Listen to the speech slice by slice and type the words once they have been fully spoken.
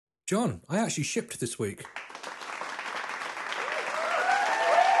John, I actually shipped this week.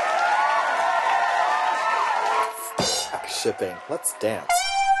 Shipping. Let's dance.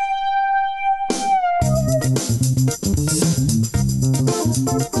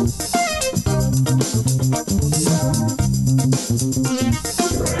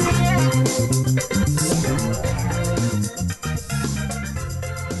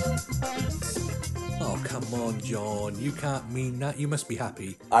 Oh, come on, John. You can't mean that. You must be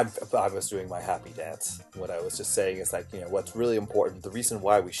happy. I was doing my happy dance. What I was just saying is what's really important, the reason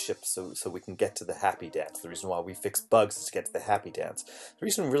why we ship so we can get to the happy dance, the reason why we fix bugs is to get to the happy dance. The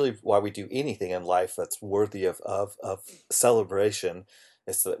reason really why we do anything in life that's worthy of celebration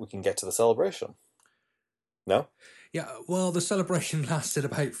is so that we can get to the celebration. No? Yeah, well, the celebration lasted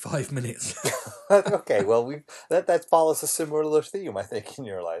about 5 minutes. Okay, well, that follows a similar theme, I think, in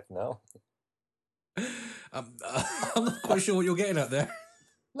your life, no? I'm not quite sure what you're getting at there.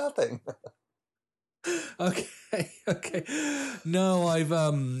 Nothing. Okay. No, I've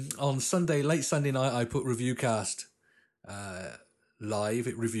on Sunday, late Sunday night, I put Reviewcast live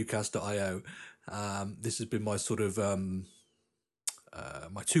at reviewcast.io. This has been my sort of my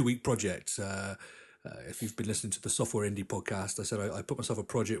 2-week project. If you've been listening to the Software Indie podcast, I said I put myself a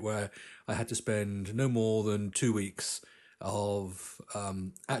project where I had to spend no more than 2 weeks of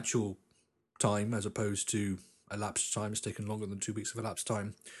actual time as opposed to elapsed time. It's taken longer than 2 weeks of elapsed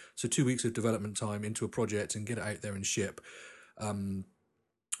time. So 2 weeks of development time into a project and get it out there and ship.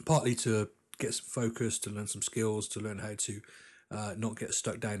 Partly to get some focus, to learn some skills, to learn how to not get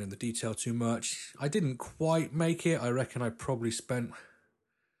stuck down in the detail too much. I didn't quite make it. I reckon I probably spent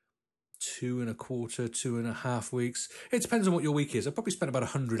 2.25 weeks. It depends on what your week is. I probably spent about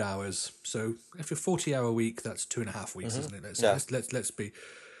 100 hours. So if you're 40-hour week, that's 2.5 weeks, isn't it? Let's be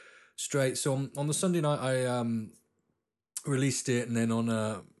straight. So on the Sunday night, I released it, and then on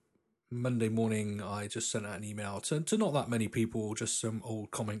a Monday morning, I just sent out an email to not that many people, just some old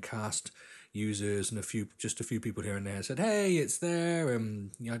Commentcast users and a few people here and there. Said, hey, it's there,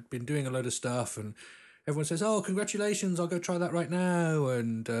 and I'd been doing a load of stuff, and everyone says, oh, congratulations, I'll go try that right now.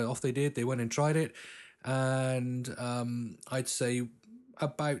 And off they did. They went and tried it. And I'd say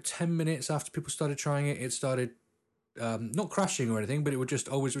about 10 minutes after people started trying it, it started not crashing or anything, but it would just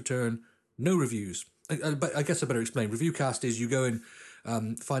always return no reviews. But I guess I better explain. Reviewcast is you go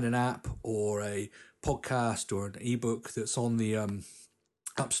and find an app or a podcast or an ebook that's on the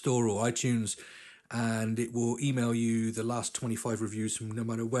App Store or iTunes, and it will email you the last 25 reviews from no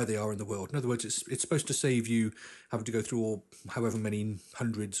matter where they are in the world. In other words, it's supposed to save you having to go through all however many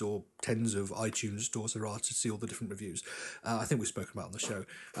hundreds or tens of iTunes stores there are to see all the different reviews. I think we've spoken about it on the show.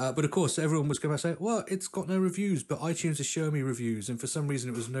 But of course, everyone was going to say, well, it's got no reviews, but iTunes is showing me reviews. And for some reason,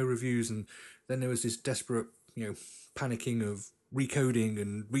 it was no reviews. And then there was this desperate, panicking of recoding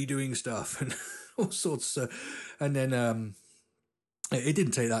and redoing stuff and all sorts. And then it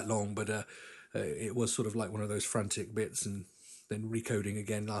didn't take that long, but it was sort of like one of those frantic bits, and then recoding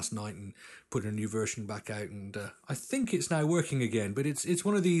again last night and putting a new version back out, and I think it's now working again. But it's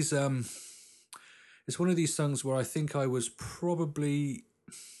one of these things where I think I was probably,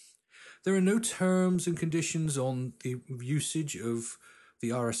 there are no terms and conditions on the usage of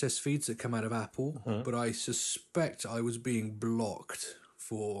the RSS feeds that come out of Apple, but I suspect I was being blocked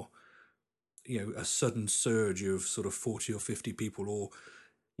for a sudden surge of sort of 40 or 50 people all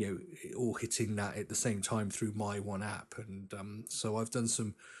hitting that at the same time through my one app. And so I've done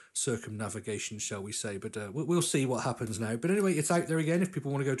some circumnavigation, shall we say, but we'll see what happens now. But anyway, it's out there again if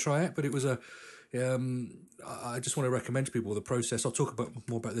people want to go try it. But it was I just want to recommend to people the process. I'll talk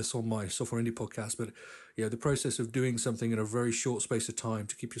more about this on my Software Indie podcast, but the process of doing something in a very short space of time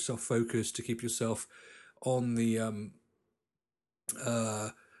to keep yourself focused, to keep yourself on the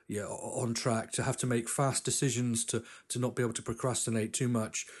on track, to have to make fast decisions, to not be able to procrastinate too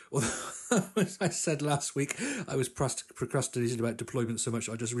much. Although, as I said last week, I was procrastinating about deployment so much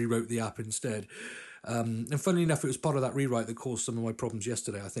I just rewrote the app instead. And funnily enough, it was part of that rewrite that caused some of my problems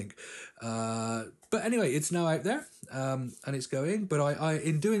yesterday, I think. But anyway, it's now out there, and it's going. But I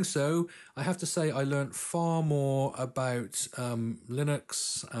in doing so, I have to say I learned far more about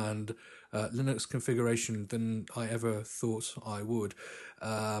Linux and Linux configuration than I ever thought I would,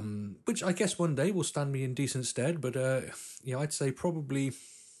 which I guess one day will stand me in decent stead. But I'd say probably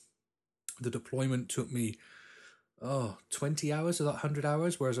the deployment took me 20 hours of that 100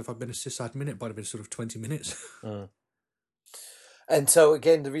 hours, whereas if I'd been a sysadmin, it might have been sort of 20 minutes. And so,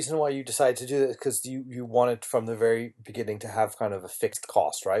 again, the reason why you decided to do this is because you wanted from the very beginning to have kind of a fixed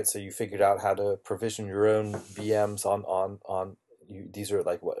cost, right? So you figured out how to provision your own VMs on these are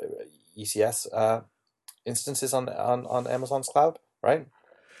like what ECS instances on Amazon's cloud, right?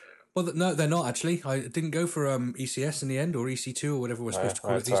 Well, no, they're not actually. I didn't go for ECS in the end, or EC2, or whatever we're supposed to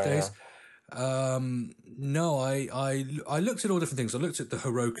call it these sorry, days. No, I looked at all different things. I looked at the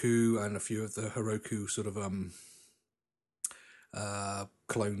Heroku and a few of the Heroku sort of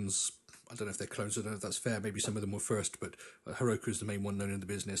clones. I don't know if they're clones. I don't know if that's fair. Maybe some of them were first, but Heroku is the main one known in the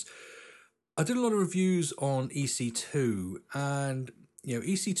business. I did a lot of reviews on EC2, and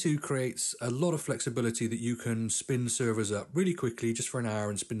EC2 creates a lot of flexibility that you can spin servers up really quickly, just for an hour,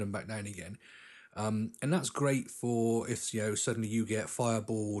 and spin them back down again. And that's great for if suddenly you get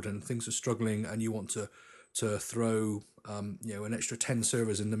fireballed and things are struggling, and you want to throw an extra 10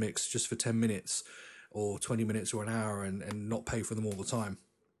 servers in the mix just for 10 minutes or 20 minutes or an hour, and not pay for them all the time.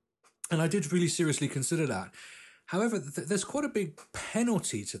 And I did really seriously consider that. However, there's quite a big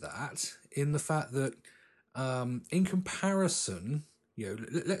penalty to that, in the fact that in comparison,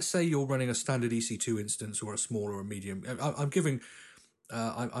 let's say you're running a standard EC2 instance, or a small or a medium.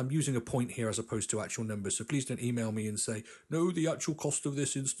 I'm using a point here as opposed to actual numbers, so please don't email me and say, no, the actual cost of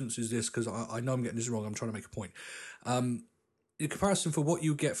this instance is this, because I know I'm getting this wrong. I'm trying to make a point. In comparison, for what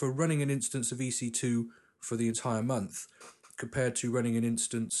you get for running an instance of EC2 for the entire month, compared to running an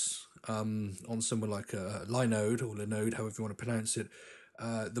instance on somewhere like a Linode or Linode, however you want to pronounce it,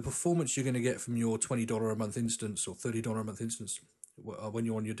 the performance you're going to get from your $20 a month instance or $30 a month instance when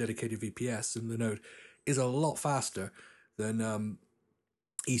you're on your dedicated VPS in Linode is a lot faster than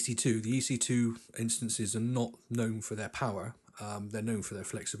EC2. The EC2 instances are not known for their power. They're known for their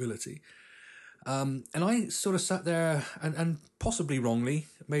flexibility. And I sort of sat there and possibly wrongly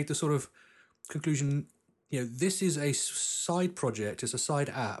made the sort of conclusion, this is a side project, it's a side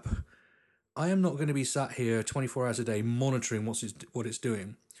app. I am not going to be sat here 24 hours a day monitoring what it's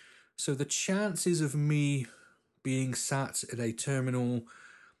doing. So the chances of me being sat at a terminal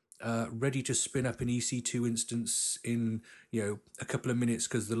ready to spin up an EC2 instance in a couple of minutes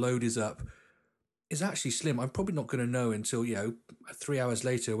because the load is up is actually slim. I'm probably not going to know until 3 hours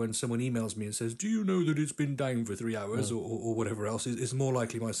later, when someone emails me and says, do you know that it's been down for 3 hours, or whatever else is more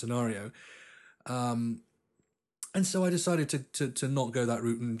likely my scenario. And so I decided to not go that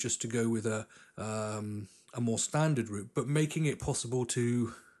route, and just to go with a more standard route, but making it possible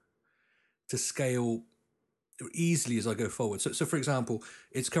to scale easily as I go forward. So for example,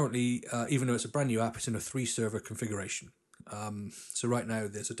 it's currently, even though it's a brand new app, it's in a 3-server configuration. So right now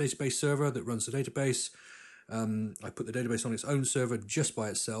there's a database server that runs the database. I put the database on its own server just by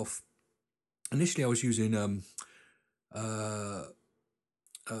itself. Initially I was using one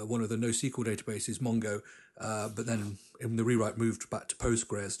of the NoSQL databases, Mongo, but then in the rewrite moved back to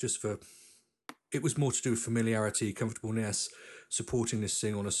Postgres, it was more to do with familiarity, comfortableness, supporting this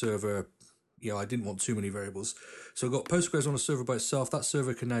thing on a server. I didn't want too many variables. So I got Postgres on a server by itself. That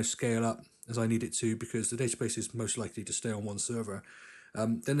server can now scale up as I need it to, because the database is most likely to stay on one server.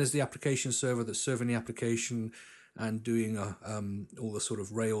 Then there's the application server that's serving the application and doing all the sort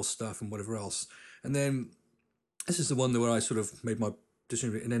of Rails stuff and whatever else. And then this is the one where I sort of made my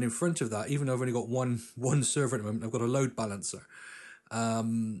decision. And then in front of that, even though I've only got one server at the moment, I've got a load balancer.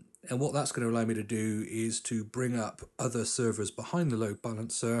 And what that's going to allow me to do is to bring up other servers behind the load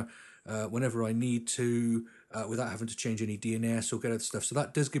balancer whenever I need to, without having to change any DNS or get other stuff. So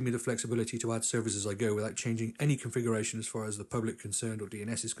that does give me the flexibility to add servers as I go without changing any configuration as far as the public concerned or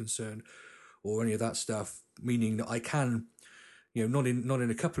DNS is concerned, or any of that stuff, meaning that I can, not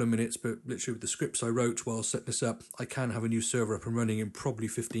in a couple of minutes, but literally with the scripts I wrote while setting this up, I can have a new server up and running in probably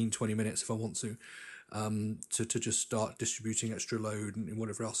 15-20 minutes if I want to just start distributing extra load and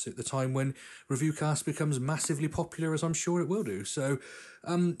whatever else at the time when Reviewcast becomes massively popular, as I'm sure it will do. So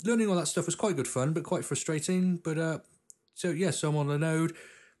learning all that stuff was quite good fun, but quite frustrating. But so I'm on Linode.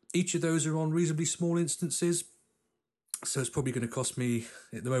 Each of those are on reasonably small instances, so it's probably going to cost me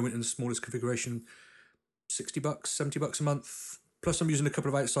at the moment in the smallest configuration $60, $70 a month. Plus I'm using a couple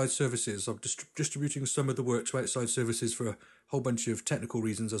of outside services. I'm distributing some of the work to outside services for a whole bunch of technical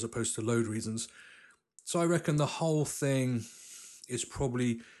reasons as opposed to load reasons. So I reckon the whole thing is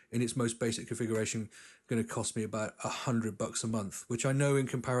probably, in its most basic configuration, going to cost me about $100 a month, which I know in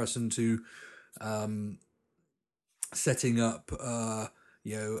comparison to setting up a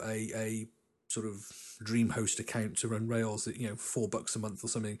sort of DreamHost account to run Rails at $4 a month or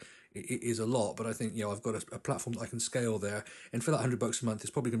something, it is a lot. But I think I've got a platform that I can scale there, and for that $100 a month, it's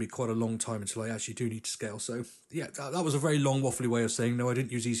probably going to be quite a long time until I actually do need to scale. So that was a very long waffly way of saying no. I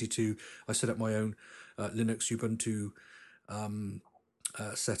didn't use EC2. I set up my own Linux Ubuntu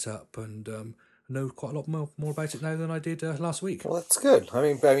setup, and know quite a lot more about it now than I did last week. Well, that's good. I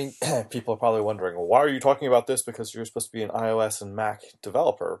mean, people are probably wondering, well, why are you talking about this? Because you're supposed to be an iOS and Mac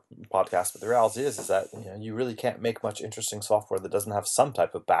developer podcast. But the reality is that you really can't make much interesting software that doesn't have some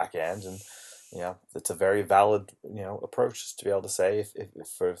type of back end, and it's a very valid approach to be able to say if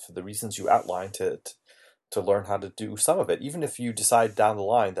for the reasons you outlined to learn how to do some of it, even if you decide down the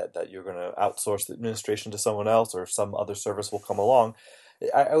line that you're going to outsource the administration to someone else or some other service will come along.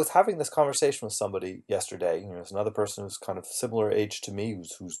 I was having this conversation with somebody yesterday. There's another person who's kind of similar age to me,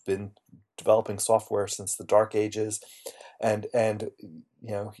 who's been developing software since the dark ages, and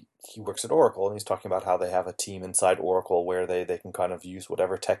he works at Oracle, and he's talking about how they have a team inside Oracle where they can kind of use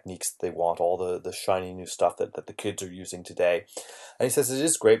whatever techniques they want, all the shiny new stuff that the kids are using today. And he says it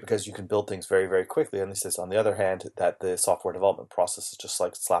is great because you can build things very, very quickly. And he says, on the other hand, that the software development process is just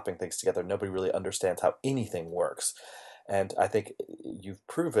like slapping things together. Nobody really understands how anything works. And I think you've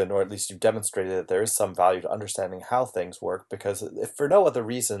proven, or at least you've demonstrated, that there is some value to understanding how things work, because if for no other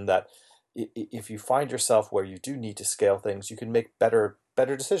reason that if you find yourself where you do need to scale things, you can make better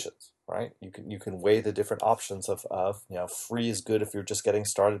decisions, right? You can weigh the different options of free is good if you're just getting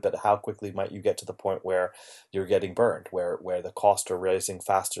started, but how quickly might you get to the point where you're getting burned, where the costs are rising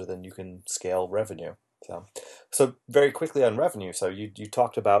faster than you can scale revenue. So very quickly on revenue. So you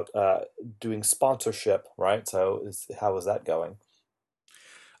talked about doing sponsorship, right? So how is that going?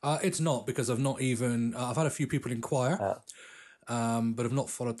 It's not, because I've not even I've had a few people inquire, but I've not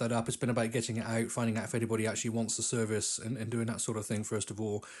followed that up. It's been about getting it out, finding out if anybody actually wants the service, and doing that sort of thing first of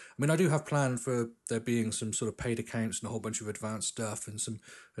all. I mean, I do have planned for there being some sort of paid accounts and a whole bunch of advanced stuff and some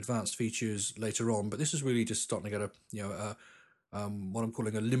advanced features later on. But this is really just starting to get what I'm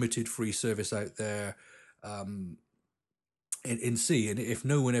calling a limited free service out there. In C, and if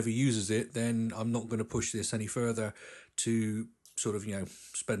no one ever uses it, then I'm not going to push this any further to sort of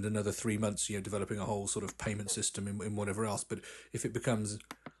spend another 3 months developing a whole sort of payment system in whatever else. But if it becomes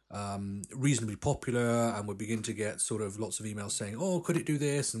reasonably popular and we begin to get sort of lots of emails saying, oh, could it do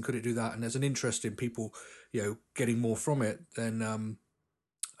this and could it do that, and there's an interest in people getting more from it, then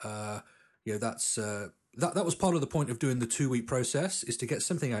that's that was part of the point of doing the 2-week process, is to get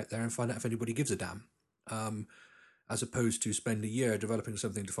something out there and find out if anybody gives a damn. As opposed to spend a year developing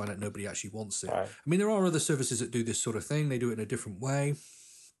something to find out nobody actually wants it. Right. I mean, there are other services that do this sort of thing. They do it in a different way.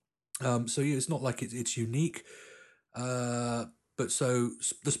 So it's not like it's unique. But so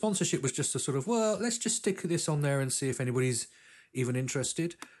the sponsorship was just a sort of, well, let's just stick this on there and see if anybody's even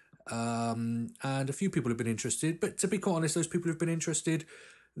interested. And a few people have been interested. But to be quite honest, those people who've been interested,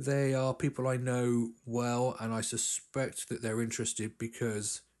 they are people I know well, and I suspect that they're interested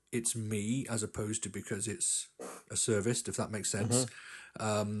because it's me as opposed to because it's a service, if that makes sense.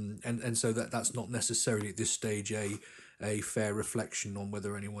 And so that's not necessarily at this stage a fair reflection on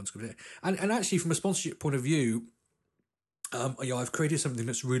whether anyone's going to. And actually, from a sponsorship point of view, I've created something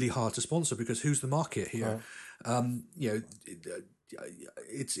that's really hard to sponsor, because who's the market here? Right.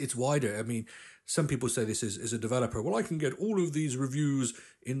 It's wider. I mean, some people say this as a developer, well, I can get all of these reviews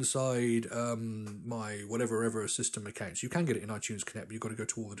inside my whatever ever system accounts. You can get it in iTunes Connect, but you've got to go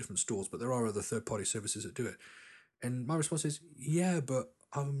to all the different stores. But there are other third-party services that do it. And my response is, yeah, but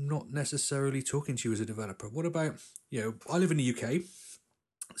I'm not necessarily talking to you as a developer. What about, I live in the UK,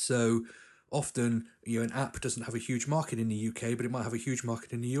 so often, an app doesn't have a huge market in the UK, but it might have a huge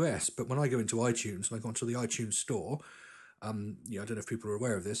market in the US. But when I go into iTunes and I go onto the iTunes store, I don't know if people are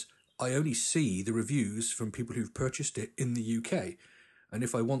aware of this, I only see the reviews from people who've purchased it in the UK. And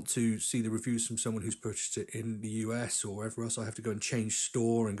if I want to see the reviews from someone who's purchased it in the US or wherever else, I have to go and change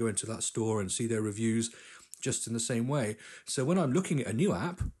store and go into that store and see their reviews just in the same way. So when I'm looking at a new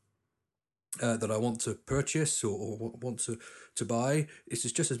app that I want to purchase or want to buy, it's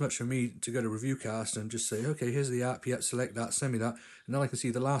just as much for me to go to Reviewcast and just say, okay, here's the app, select that, send me that, and then I can see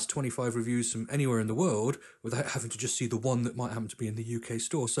the last 25 reviews from anywhere in the world without having to just see the one that might happen to be in the UK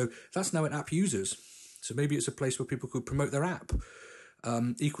store. So that's now at App Users. So maybe it's a place where people could promote their app.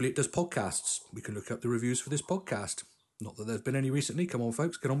 Equally, it does podcasts. We can look up the reviews for this podcast. Not that there's been any recently. Come on,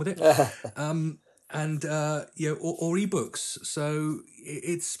 folks, get on with it. And or ebooks. So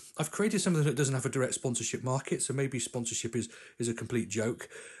I've created something that doesn't have a direct sponsorship market. So maybe sponsorship is a complete joke.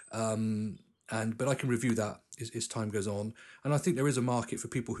 But I can review that as time goes on. And I think there is a market for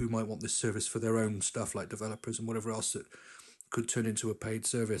people who might want this service for their own stuff, like developers and whatever else that could turn into a paid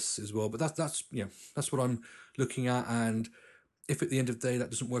service as well. But that's what I'm looking at. And if at the end of the day that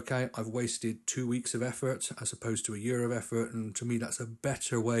doesn't work out, I've wasted 2 weeks of effort as opposed to a year of effort. And to me, that's a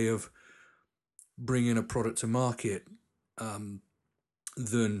better way of bringing a product to market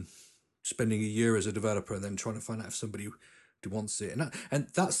than spending a year as a developer and then trying to find out if somebody wants it, and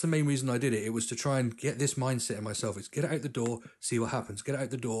that's the main reason I did it. It was to try and get this mindset in myself. It's get it out the door, see what happens. Get it out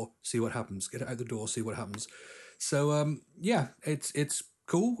the door, see what happens. Get it out the door, see what happens. So yeah, it's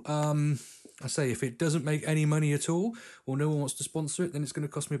cool. I say if it doesn't make any money at all, or no one wants to sponsor it, then it's going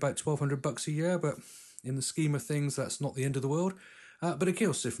to cost me about $1,200 a year. But in the scheme of things, that's not the end of the world. But of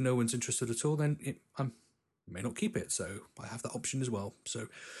course, if no one's interested at all, then I may not keep it. So I have that option as well. So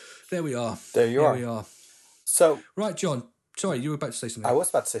there we are. There we are. So right, John. Sorry, you were about to say something. I was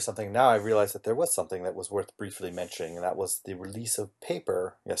about to say something. Now I realized that there was something that was worth briefly mentioning, and that was the release of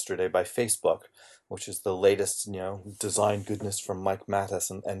Paper yesterday by Facebook, which is the latest, design goodness from Mike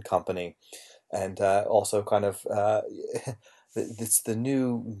Mattis and company, and also kind of it's the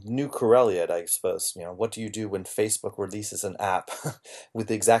new Corelliad, I suppose. What do you do when Facebook releases an app with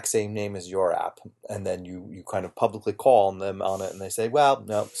the exact same name as your app, and then you kind of publicly call on them on it, and they say, well,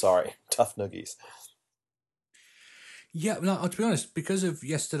 no, sorry, tough noogies. Yeah, no, to be honest, because of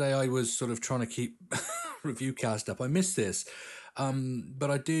yesterday, I was sort of trying to keep Reviewcast up. I missed this, but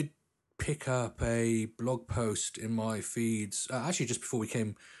I did pick up a blog post in my feeds, actually just before we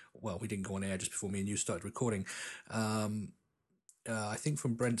didn't go on air, just before me and you started recording. I think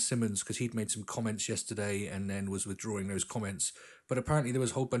from Brent Simmons, because he'd made some comments yesterday and then was withdrawing those comments. But apparently there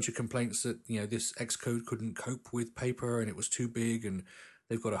was a whole bunch of complaints that, this Xcode couldn't cope with Paper and it was too big, and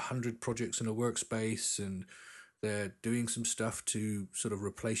they've got 100 projects in a workspace, and they're doing some stuff to sort of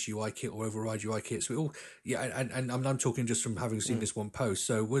replace UIKit or override UIKit. So and I'm talking just from having seen this one post.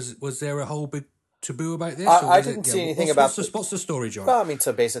 So was there a whole big taboo about this? I didn't see anything about. What's the story, John? Well,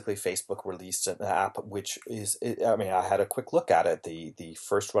 so basically, Facebook released an app which is. I had a quick look at it. The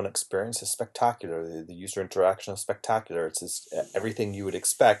first run experience is spectacular. The user interaction is spectacular. It's just everything you would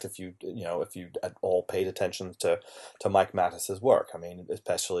expect if you at all paid attention to Mike Mattis's work.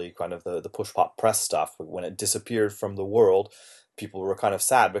 Especially kind of the push pop press stuff. When it disappeared from the world, people were kind of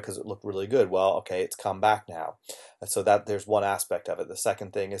sad because it looked really good. Well, okay, it's come back now. And so that there's one aspect of it. The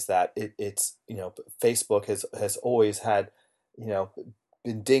second thing is that it's Facebook has always had,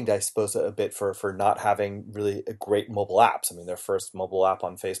 been dinged, I suppose, a bit for not having really a great mobile apps. Their first mobile app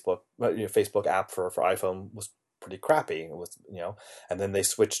on Facebook, Facebook app for iPhone was pretty crappy. It was, and then they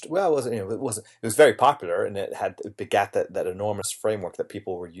switched. Well, it was very popular, and it begat that enormous framework that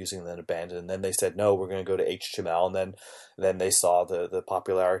people were using and then abandoned. And then they said, no, we're going to go to HTML. And then they saw the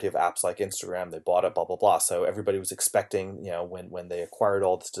popularity of apps like Instagram. They bought it, blah blah blah. So everybody was expecting, when they acquired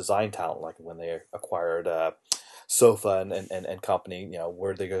all this design talent, like when they acquired Sofa and company,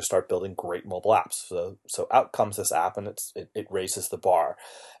 where they're going to start building great mobile apps. So out comes this app, and it raises the bar,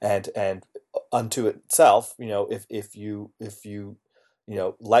 and unto itself, if you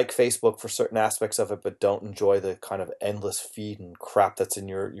like Facebook for certain aspects of it, but don't enjoy the kind of endless feed and crap that's in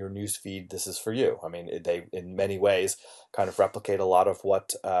your news feed, this is for you. They in many ways kind of replicate a lot of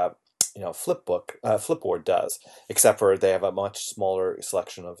what Flipboard does, except for they have a much smaller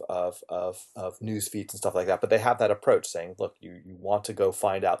selection of news feeds and stuff like that. But they have that approach saying, look, you want to go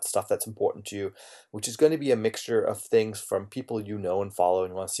find out stuff that's important to you, which is going to be a mixture of things from people and follow,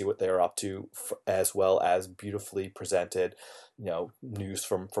 and you want to see what they're up to, as well as beautifully presented, news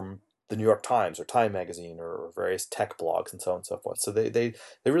from the New York Times or Time Magazine or various tech blogs and so on and so forth. So they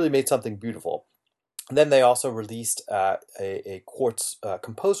really made something beautiful. And then they also released a Quartz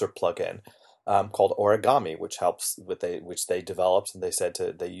Composer plugin called Origami, which they developed, and they said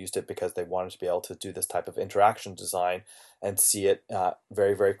they used it because they wanted to be able to do this type of interaction design and see it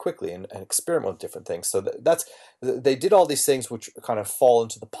very, very quickly and experiment with different things. So they did all these things which kind of fall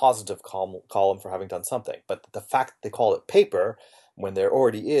into the positive column for having done something. But the fact that they call it Paper when there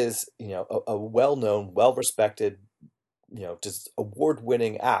already is a well-known, well-respected, just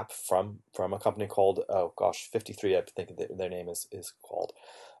award-winning app from a company called 53, I think their name is called.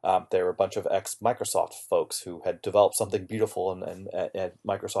 They were a bunch of ex-Microsoft folks who had developed something beautiful, and at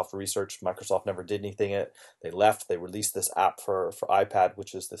Microsoft Research, Microsoft never did anything in it. They left. They released this app for iPad,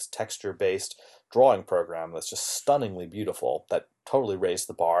 which is this texture-based drawing program that's just stunningly beautiful, that totally raised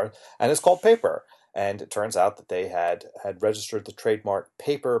the bar, and it's called Paper. And it turns out that they had registered the trademark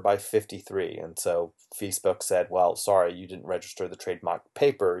Paper by 53. And so Facebook said, well, sorry, you didn't register the trademark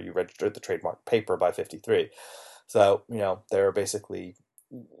Paper. You registered the trademark Paper by 53. So, they're basically,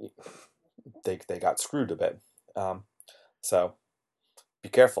 they got screwed a bit. So be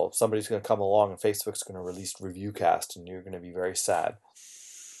careful. Somebody's going to come along and Facebook's going to release Reviewcast, and you're going to be very sad.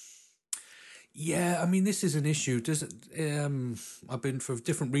 Yeah, this is an issue. I've been, for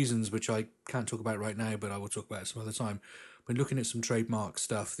different reasons, which I can't talk about right now, but I will talk about it some other time, been looking at some trademark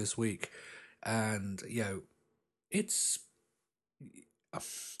stuff this week, and, it's...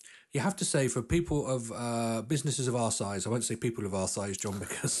 you have to say for people of businesses of our size, I won't say people of our size, John,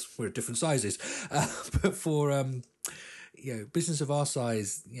 because we're at different sizes, but for business of our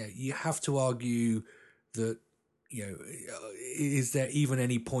size, you have to argue that is there even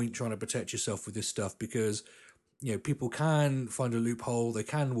any point trying to protect yourself with this stuff? Because people can find a loophole, they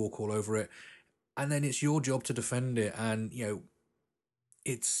can walk all over it, and then it's your job to defend it. And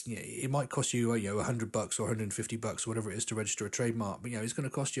it might cost you $100 or $150 or whatever it is to register a trademark, but it's going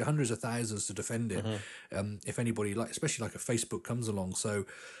to cost you hundreds of thousands to defend it. If anybody, especially like a Facebook, comes along. So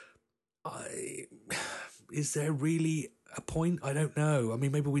is there really a point? I don't know. I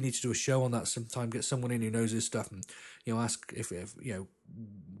mean, maybe we need to do a show on that sometime, get someone in who knows this stuff, and ask if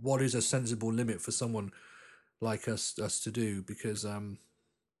what is a sensible limit for someone like us to do, because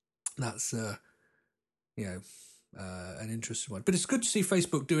that's an interesting one. But it's good to see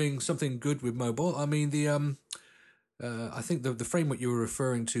Facebook doing something good with mobile. I mean, the I think the framework you were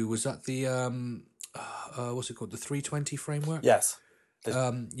referring to, was that the what's it called, the 320 framework? Yes.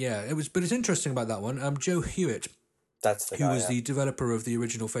 It was. But it's interesting about that one. Joe Hewitt, that's the who guy, was the developer of the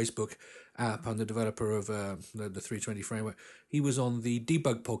original Facebook app and the developer of the 320 framework. He was on the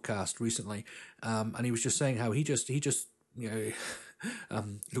Debug podcast recently, and he was just saying how he just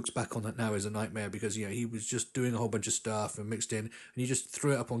looks back on that now as a nightmare, because he was just doing a whole bunch of stuff and mixed in, and he just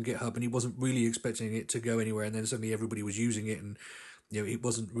threw it up on GitHub, and he wasn't really expecting it to go anywhere, and then suddenly everybody was using it, and it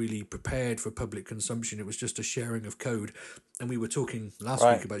wasn't really prepared for public consumption. It was just a sharing of code. And we were talking last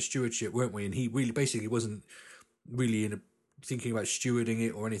week about stewardship, weren't we? And he really basically wasn't really thinking about stewarding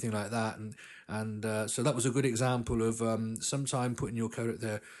it or anything like that. And so that was a good example of sometime putting your code out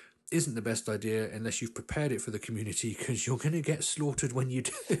there isn't the best idea unless you've prepared it for the community, because you're going to get slaughtered when you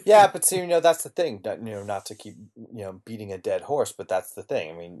do. Yeah, but see, that's the thing. That, not to keep beating a dead horse, but that's the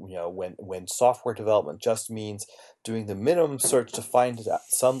thing. I mean, when software development just means doing the minimum search to find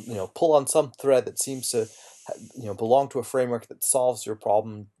some, pull on some thread that seems to, belong to a framework that solves your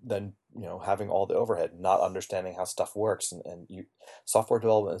problem, then having all the overhead, not understanding how stuff works, and software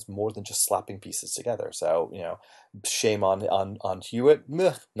development is more than just slapping pieces together. So shame on Hewitt.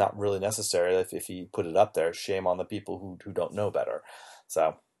 Meh, not really necessary if he put it up there. Shame on the people who don't know better.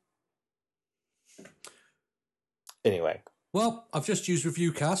 So anyway. Well, I've just used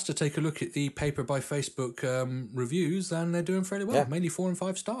ReviewCast to take a look at the paper by Facebook reviews, and they're doing fairly well, mainly 4 and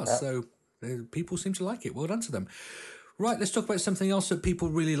 5 stars. Yeah. So people seem to like it. Well done to them. Right, let's talk about something else that people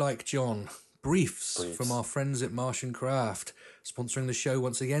really like, John. Briefs from our friends at Martian Craft, sponsoring the show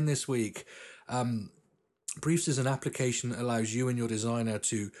once again this week. Briefs is an application that allows you and your designer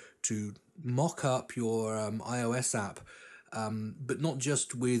to mock up your iOS app, but not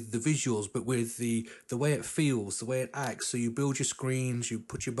just with the visuals, but with the way it feels, the way it acts. So you build your screens, you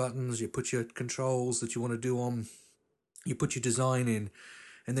put your buttons, you put your controls that you want to do on, you put your design in,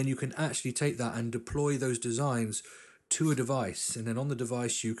 and then you can actually take that and deploy those designs to a device, and then on the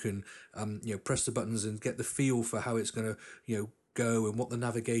device you can press the buttons and get the feel for how it's going to go, and what the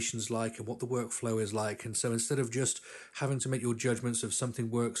navigation's like, and what the workflow is like. And so instead of just having to make your judgments of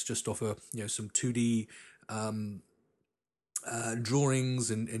something works just off some 2D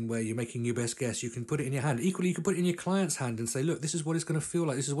drawings and where you're making your best guess, you can put it in your hand. Equally, you can put it in your client's hand and say, look, this is what it's going to feel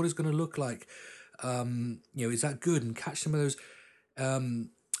like, this is what it's going to look like. Is that good? And catch some of those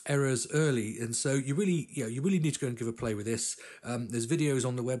errors early. And so you really need to go and give a play with this. There's videos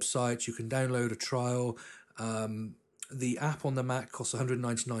on the website. You can download a trial. The app on the Mac costs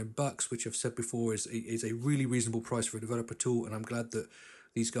 $199, which I've said before is a really reasonable price for a developer tool, and I'm glad that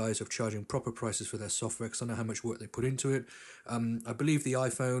these guys are charging proper prices for their software, because I know how much work they put into it. I believe the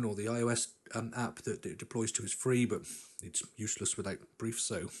iPhone or the iOS app that it deploys to is free, but it's useless without Briefs,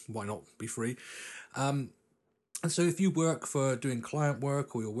 so why not be free? And so if you work for doing client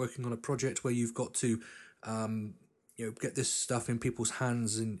work, or you're working on a project where you've got to get this stuff in people's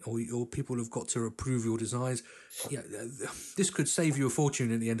hands, or people have got to approve your designs, this could save you a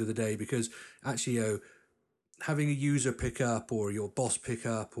fortune at the end of the day, because actually having a user pick up, or your boss pick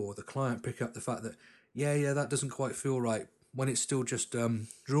up, or the client pick up the fact that that doesn't quite feel right when it's still just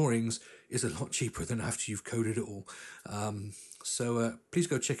drawings is a lot cheaper than after you've coded it all. So please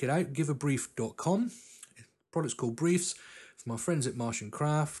go check it out, giveabrief.com. Product's called Briefs, from our friends at Martian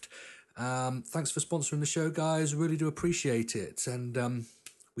Craft. Thanks for sponsoring the show, guys. Really do appreciate it. And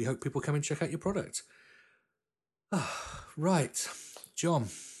we hope people come and check out your product. Right. John.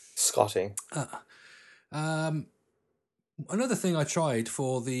 Scotty. Another thing I tried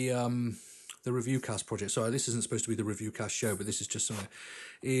for the ReviewCast project, sorry, this isn't supposed to be the ReviewCast show, but this is just something,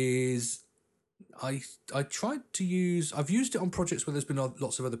 is I tried to use, I've used it on projects where there's been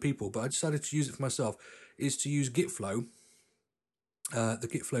lots of other people, but I decided to use it for myself, is to use Gitflow the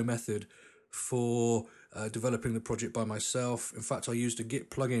Git flow method for developing the project by myself. In fact, I used a Git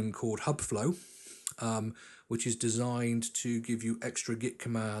plugin called Hubflow, which is designed to give you extra Git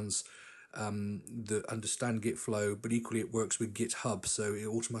commands that understand Git flow, but equally it works with GitHub, so it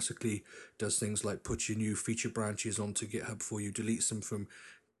automatically does things like put your new feature branches onto GitHub for you, deletes them from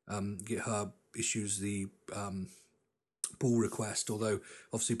GitHub, issues the pull request, although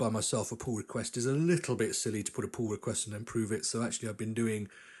obviously by myself a pull request is a little bit silly to put a pull request and then prove it, so actually I've been doing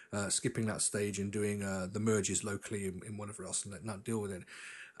skipping that stage and doing the merges locally in whatever else and letting that deal with it.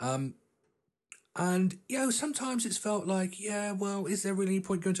 And, sometimes it's felt like, is there really any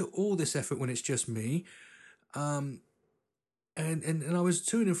point going to all this effort when it's just me? And I was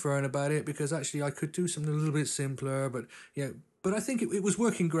to and fro about it because actually I could do something a little bit simpler, but I think it was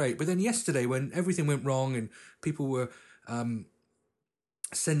working great. But then yesterday when everything went wrong and people were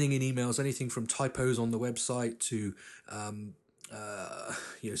sending in emails, anything from typos on the website to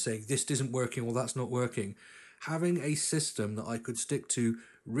saying this isn't working or that's not working, having a system that I could stick to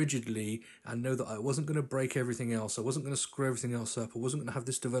rigidly and know that I wasn't going to break everything else, I wasn't going to screw everything else up, I wasn't going to have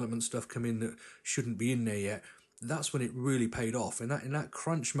this development stuff come in that shouldn't be in there yet, that's when it really paid off. In that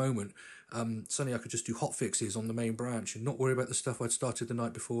crunch moment, suddenly I could just do hot fixes on the main branch and not worry about the stuff I'd started the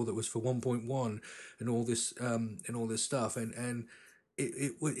night before that was for 1.1 and all this stuff, and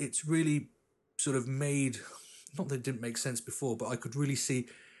it's really sort of made, not that it didn't make sense before, but I could really see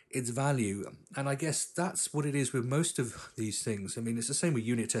its value. And I guess that's what it is with most of these things. I mean, it's the same with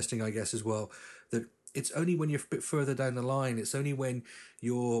unit testing, I guess, as well, that it's only when you're a bit further down the line, it's only when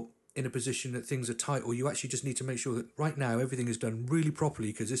you're in a position that things are tight, or you actually just need to make sure that right now everything is done really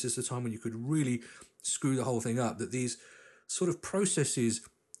properly, because this is the time when you could really screw the whole thing up, that these sort of processes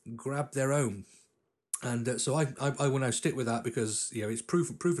grab their own. And so I will now stick with that because it's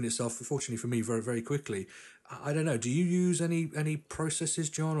proven itself, fortunately for me, very, very quickly. I don't know. Do you use any processes,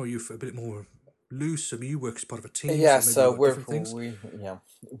 John, or are you a bit more loose? I mean, you work as part of a team. Yeah, So maybe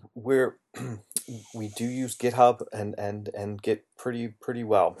we do use GitHub and Git pretty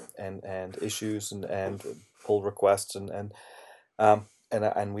well, and issues and pull requests and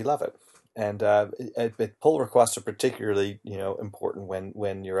we love it. And pull requests are particularly important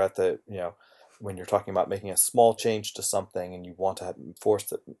when you're at the when you're talking about making a small change to something and you want to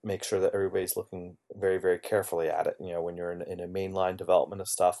make sure that everybody's looking very, very carefully at it. When you're in a mainline development of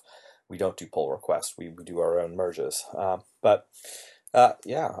stuff, we don't do pull requests. We do our own merges. I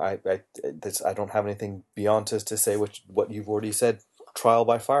don't have anything beyond to say what you've already said. Trial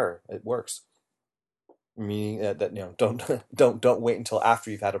by fire, it works. Meaning that don't wait until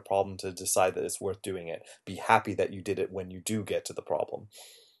after you've had a problem to decide that it's worth doing it. Be happy that you did it when you do get to the problem.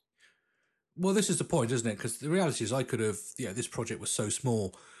 Well, this is the point, isn't it? Because the reality is, I could have. This project was so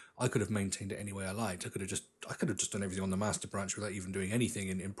small, I could have maintained it any way I liked. I could have just done everything on the master branch without even doing anything,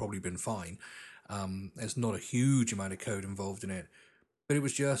 and probably been fine. There's not a huge amount of code involved in it, but it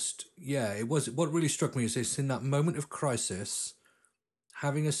was just, it was. What really struck me is this: in that moment of crisis,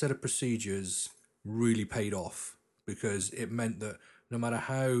 having a set of procedures really paid off, because it meant that no matter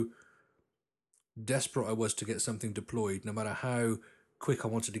how desperate I was to get something deployed, no matter how quick I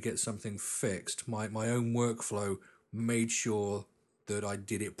wanted to get something fixed, my own workflow made sure that I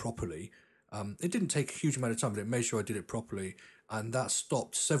did it properly. It didn't take a huge amount of time, but it made sure I did it properly, and that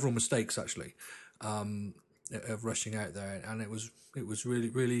stopped several mistakes actually of rushing out there, and it was really,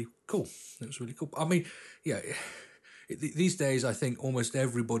 really cool. It was really cool. I mean, these days I think almost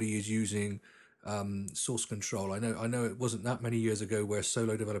everybody is using source control. I know it wasn't that many years ago where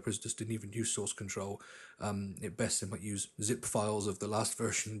solo developers just didn't even use source control. At best they might use zip files of the last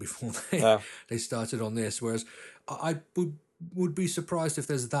version before they started on this, whereas I would be surprised if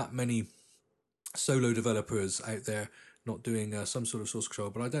there's that many solo developers out there not doing some sort of source control.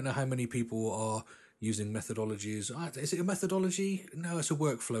 But I don't know how many people are using methodologies. Is it a methodology? No, it's a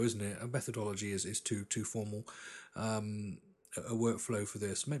workflow, isn't it? A methodology is too formal. A workflow for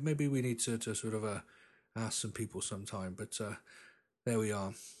this. Maybe we need to sort of ask some people sometime, but there we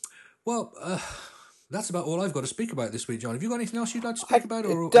are. Well, that's about all I've got to speak about this week, John. Have you got anything else you'd like to speak about,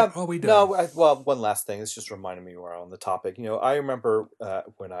 or are we done? No, well, one last thing. It's just reminding me we're on the topic. I remember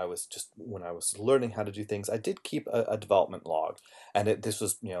when I was learning how to do things, I did keep a development log, and this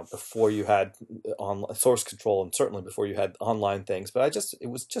was before you had on source control, and certainly before you had online things. But it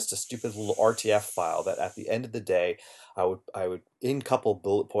was just a stupid little RTF file that at the end of the day, I would in a couple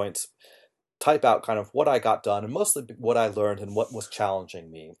bullet points type out kind of what I got done and mostly what I learned and what was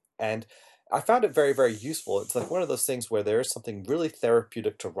challenging me. And I found it very, very useful. It's like one of those things where there is something really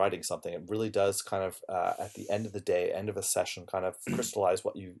therapeutic to writing something. It really does kind of, at the end of the day, end of a session, kind of crystallize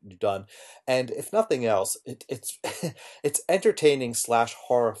what you've done. And if nothing else, it's it's entertaining /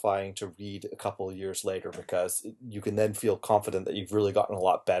 horrifying to read a couple of years later, because you can then feel confident that you've really gotten a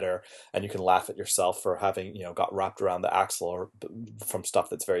lot better, and you can laugh at yourself for having, got wrapped around the axle or from stuff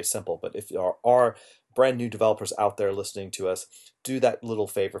that's very simple. But if there are brand new developers out there listening to us, do that little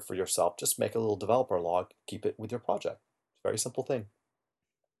favor for yourself. Just make a little developer log, keep it with your project. Very simple thing.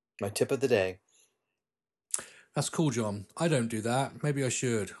 My tip of the day. That's cool, John. I don't do that. Maybe I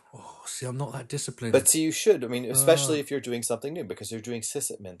should. Oh, see, I'm not that disciplined. But see, you should. I mean, especially if you're doing something new, because you're doing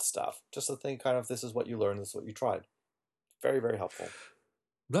sysadmin stuff. Just to think kind of, this is what you learned, this is what you tried. Very, very helpful.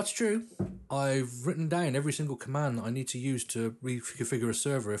 That's true. I've written down every single command that I need to use to reconfigure a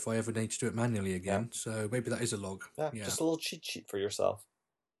server if I ever need to do it manually again. Yeah. So maybe that is a log. Yeah, just a little cheat sheet for yourself.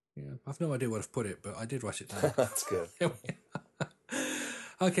 Yeah, I've no idea where I've put it, but I did write it down. That's good.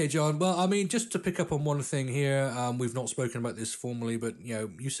 Okay, John. Well, I mean, just to pick up on one thing here, we've not spoken about this formally, but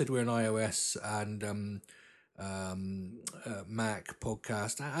you said we're an iOS and Mac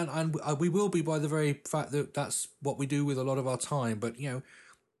podcast, and we will be by the very fact that that's what we do with a lot of our time. But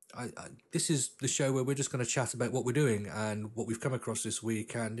this is the show where we're just going to chat about what we're doing and what we've come across this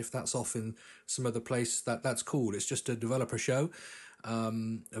week, and if that's off in some other place, that's cool. It's just a developer show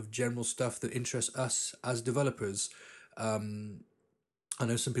of general stuff that interests us as developers. I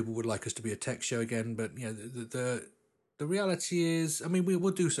know some people would like us to be a tech show again, but the reality is, I mean, we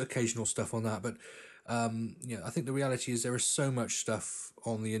will do occasional stuff on that, but I think the reality is there is so much stuff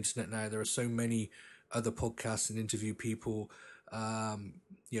on the internet now. There are so many other podcasts and interview people.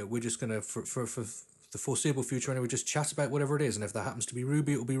 We're just going to, for the foreseeable future anyway, just chat about whatever it is. And if that happens to be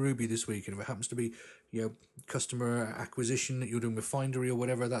Ruby, it'll be Ruby this week. And if it happens to be, customer acquisition that you're doing with Findery or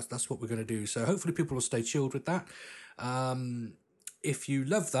whatever, that's what we're going to do. So hopefully people will stay chilled with that. If you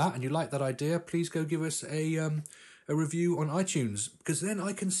love that and you like that idea, please go give us a review on iTunes, because then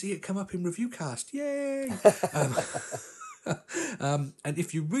I can see it come up in Reviewcast. Yay! And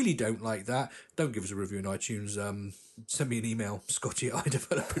if you really don't like that, don't give us a review on iTunes. Send me an email,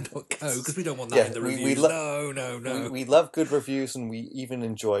 scotty@iDeveloper.co, because we don't want that in the reviews. No. We love good reviews, and we even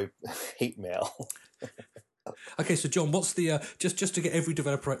enjoy hate mail. Okay, so John, what's the just to get every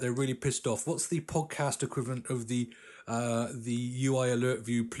developer out there really pissed off? What's the podcast equivalent of the UI alert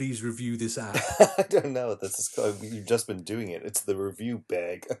view? Please review this app. I don't know. You've just been doing it. It's the review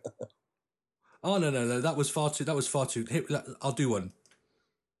bag. Oh no! That was far too. I'll do one.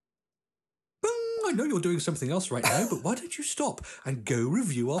 I know you're doing something else right now, but why don't you stop and go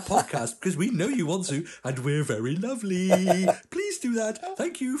review our podcast? Because we know you want to, and we're very lovely. Please do that.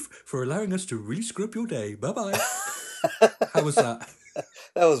 Thank you for allowing us to really screw up your day. Bye-bye. How was that?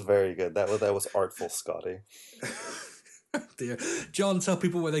 That was very good. That was artful, Scotty. Dear John, tell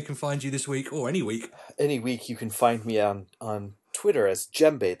people where they can find you this week, or any week. Any week you can find me on Twitter as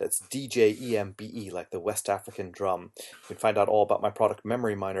Djembe. That's DJEMBE, like the West African drum. You can find out all about my product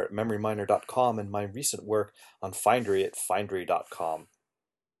Memory Miner at memoryminer.com, and my recent work on Findery at findery.com.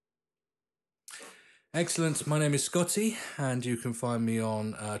 Excellent. My name is Scotty, and you can find me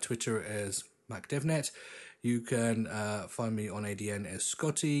on Twitter as MacDevNet. You can find me on ADN as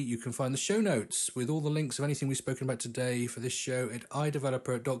Scotty. You can find the show notes with all the links of anything we've spoken about today for this show at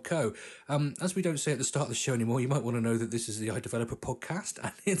iDeveloper.co. As we don't say at the start of the show anymore, you might want to know that this is the iDeveloper podcast,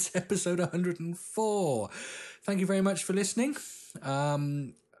 and it's episode 104. Thank you very much for listening.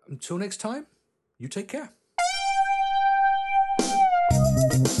 Until next time, you take care.